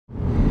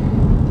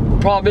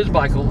problem is,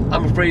 Michael,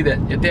 I'm afraid that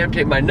if they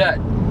amputate my nut,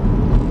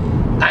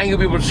 I ain't gonna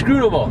be able to screw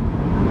no more.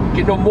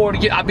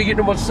 I'll be getting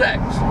no more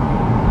sex.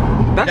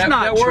 That's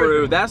not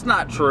true. That's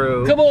not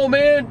true. Come on,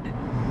 man.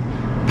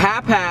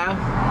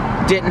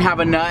 Papa didn't have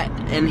a nut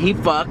and he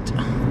fucked.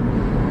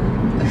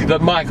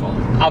 But Michael,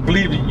 I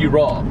believe that you're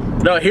wrong.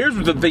 No, here's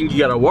the thing you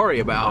gotta worry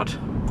about.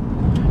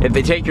 If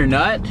they take your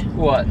nut,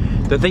 what?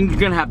 The thing you're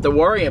gonna have to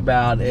worry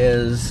about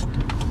is,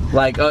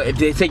 like, if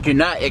they take your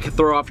nut, it could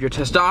throw off your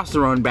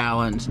testosterone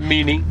balance.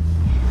 Meaning?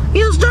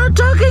 You'll start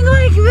talking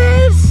like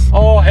this.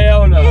 Oh,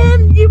 hell no.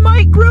 And you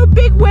might grow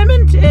big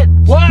women tits.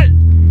 What?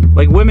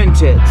 Like women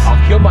tits.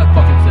 I'll kill my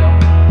fucking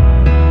self.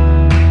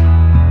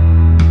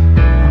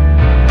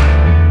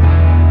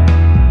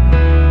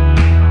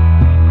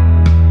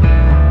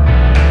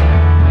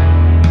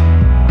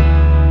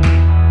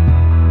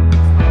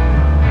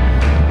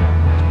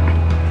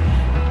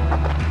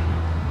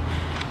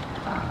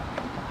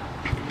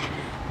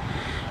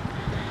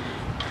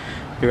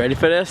 You ready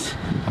for this?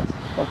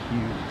 Fuck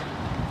you.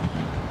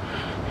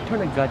 Turn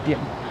that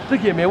goddamn... Look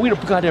here, man. We in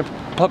a goddamn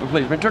public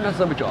place, man. Turn that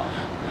sandwich off.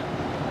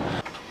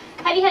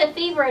 Have you had a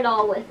fever at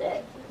all with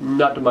it?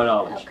 Not to my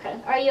knowledge. Okay.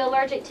 Are you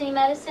allergic to any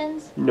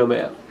medicines? No,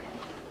 ma'am.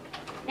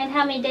 And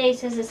how many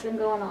days has this been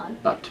going on?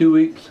 About 2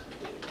 weeks.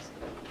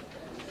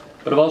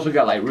 But I've also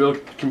got like real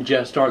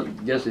congestion.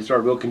 Yesterday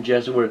started real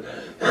congestion where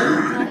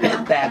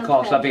bad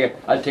cough. So I figured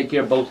I'd take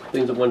care of both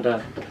things at one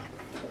time.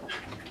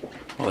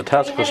 Well, the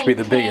testicles should be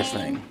the biggest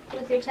thing.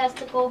 With your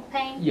testicle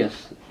pain?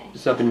 Yes. Okay.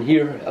 It's up in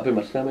here, up in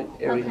my stomach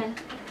area. Okay.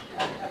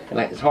 And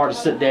like it's hard to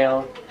sit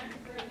down.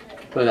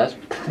 But that's...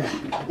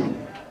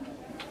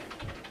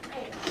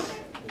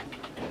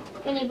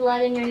 Any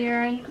blood in your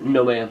urine?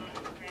 No, ma'am.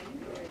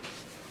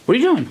 What are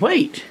you doing?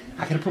 Wait.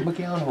 I gotta put my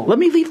gown on. Let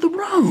me leave the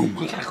room.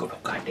 You gotta go no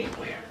goddamn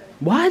where.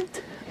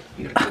 What?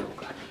 You gotta go no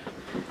goddamn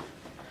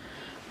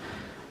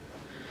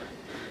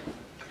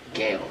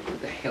gown.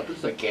 What the hell? This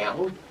is a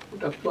gown?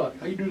 What the fuck?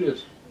 How you do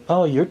this?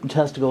 Oh, your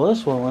testicle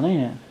is swollen,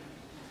 ain't it?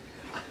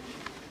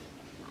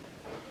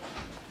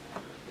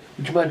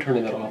 Would you mind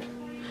turning that off?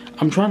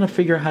 I'm trying to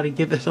figure out how to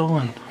get this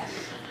on.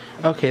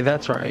 Okay,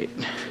 that's right.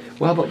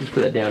 Well, how about just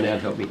put that down now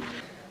and help me?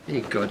 There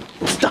you go.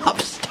 Stop.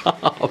 Stop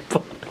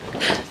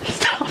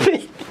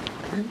it.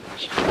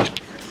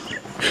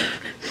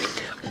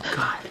 Oh,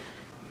 God.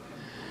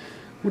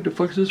 What the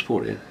fuck is this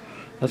for then?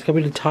 That's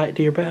gonna be to tie it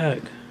to your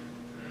bag.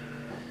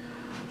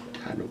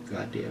 Tie no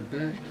goddamn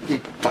bag. Hey,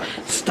 fuck.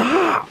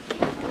 Stop.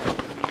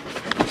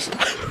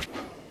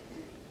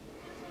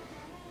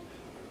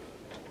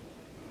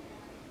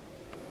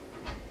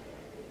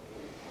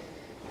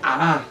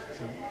 Ah.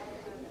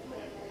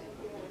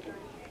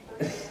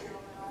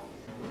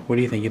 What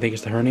do you think? You think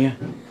it's the hernia?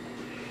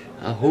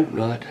 I hope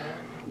not.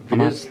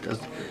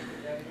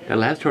 That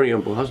last hernia, I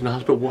was in the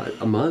hospital, what,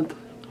 a month?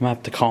 I'm gonna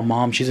have to call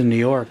Mom. She's in New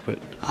York, but...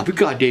 I'll be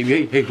goddamn,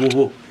 hey,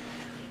 whoa.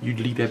 You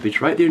leave that bitch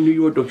right there in New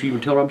York, don't you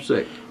even tell her I'm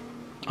sick.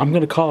 I'm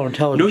gonna call her and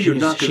tell her no, you're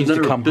not, because it's none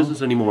of her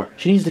business anymore.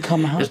 She needs to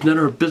come out. It's none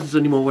of her business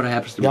anymore what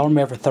happens to me. Y'all been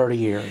married for 30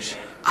 years.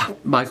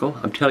 Michael,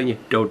 I'm telling you,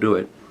 don't do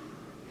it.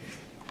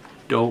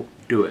 Don't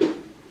do it.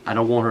 I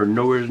don't want her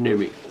nowhere near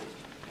me.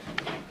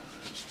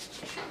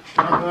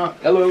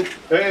 Hello.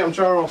 Hey, I'm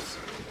Charles.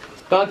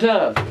 About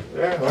time.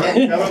 Yeah, all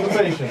right. Got on the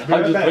patient.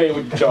 I'm just playing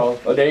with you, Charles.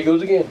 Oh, there he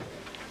goes again.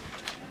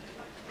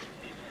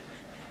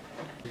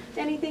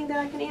 Anything that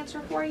I can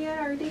answer for you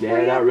or do for Nah,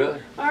 you? not really.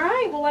 All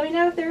right, well let me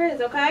know if there is,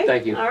 okay?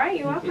 Thank you. All right,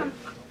 you're welcome.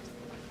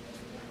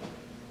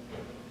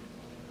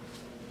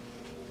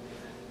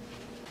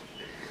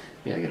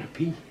 Yeah, I gotta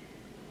pee.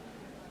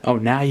 Oh,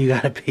 now you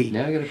gotta pee.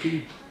 Now I gotta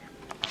pee.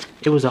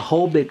 It was a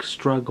whole big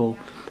struggle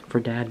for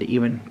Dad to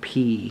even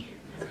pee.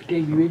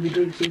 Damn, you made me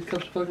drink 6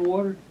 cups of fucking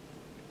water?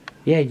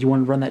 Yeah, you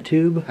want to run that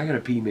tube? I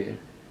gotta pee, man.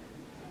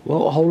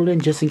 Well, hold it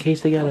in just in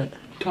case they got it.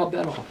 Top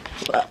that off.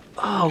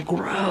 Oh,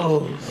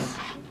 gross.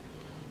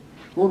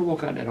 I wanna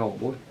walk out that hall,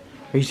 boy.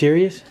 Are you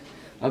serious?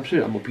 I'm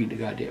serious, I'm gonna pee the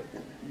goddamn.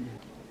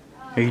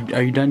 Are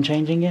you done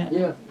changing yet?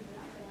 Yeah.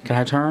 Can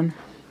I turn?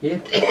 Yeah.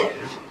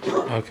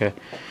 Okay.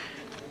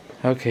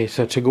 Okay,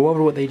 so to go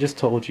over what they just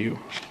told you.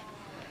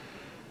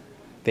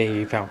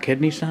 They found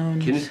kidney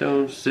stones. Kidney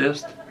stones,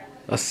 cyst.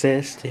 A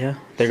cyst, yeah.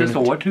 Cyst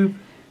on what tube?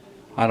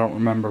 I don't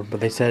remember, but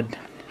they said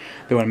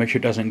they want to make sure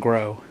it doesn't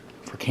grow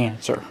for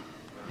cancer.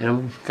 And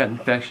I've got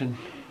infection.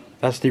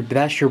 That's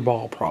your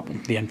ball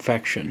problem, the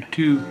infection.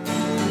 Two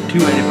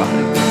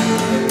antibiotics.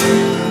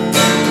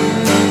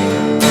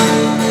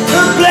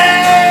 The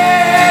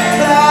black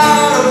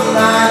cloud of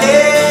my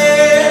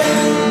head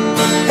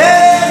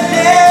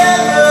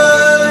never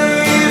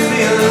leaves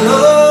me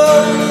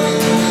alone.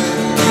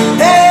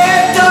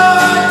 And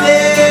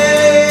darkness,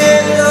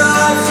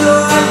 not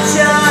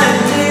sunshine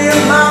near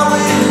my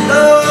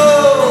window.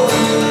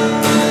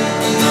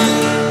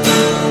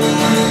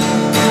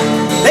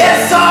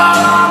 It's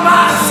all on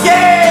my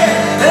skin,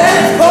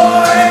 it's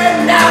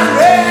pouring down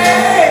rain.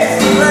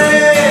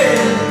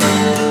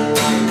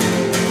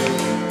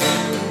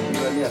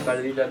 Yeah, if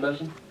I need that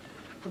medicine.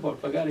 Come on,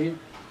 if I got it here.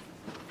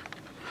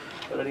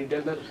 But I need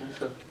that medicine,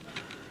 so.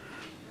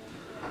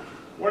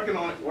 Working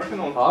on it, working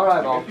on it. All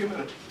right, Give me Bob. a few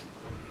minutes.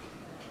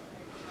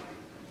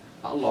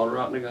 I'll lauder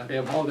out in the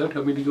goddamn hall. They'll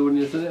tell me to go in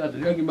this and that.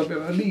 They'll get my baby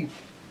and leave.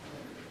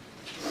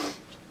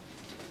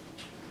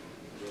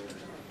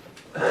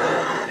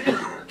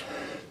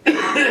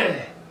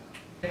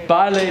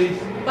 Bye, ladies.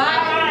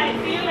 Bye.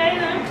 See you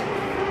later.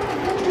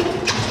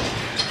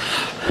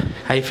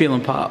 How you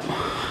feeling, Pop?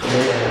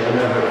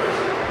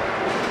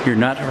 Your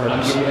nut I'm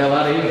hurts. getting the hell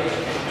out of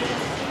here.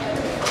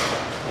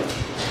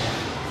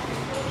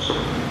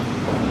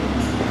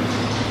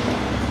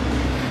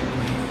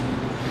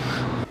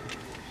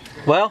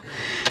 Well,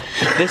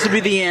 this will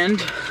be the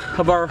end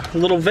of our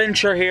little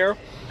venture here.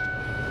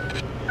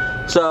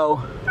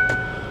 So,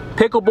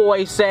 Pickle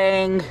Boy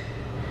saying,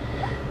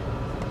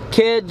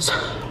 kids,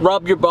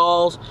 rub your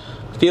balls,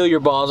 feel your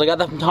balls. I got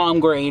that from Tom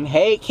Green.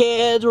 Hey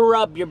kids,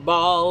 rub your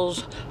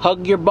balls,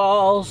 hug your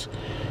balls,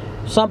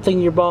 something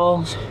your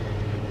balls.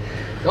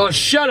 Oh,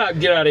 shut up.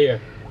 Get out of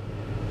here.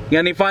 You got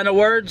any final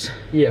words?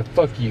 Yeah,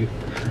 fuck you.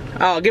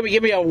 Oh, give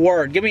me a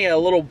word. Give me a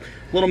little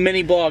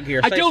mini blog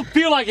here. I don't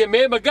feel like it,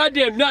 man. My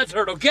goddamn nuts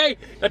hurt, okay?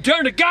 Now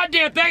turn the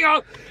goddamn thing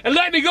off and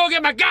let me go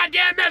get my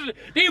goddamn medicine.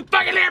 Do you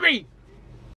fucking hear me?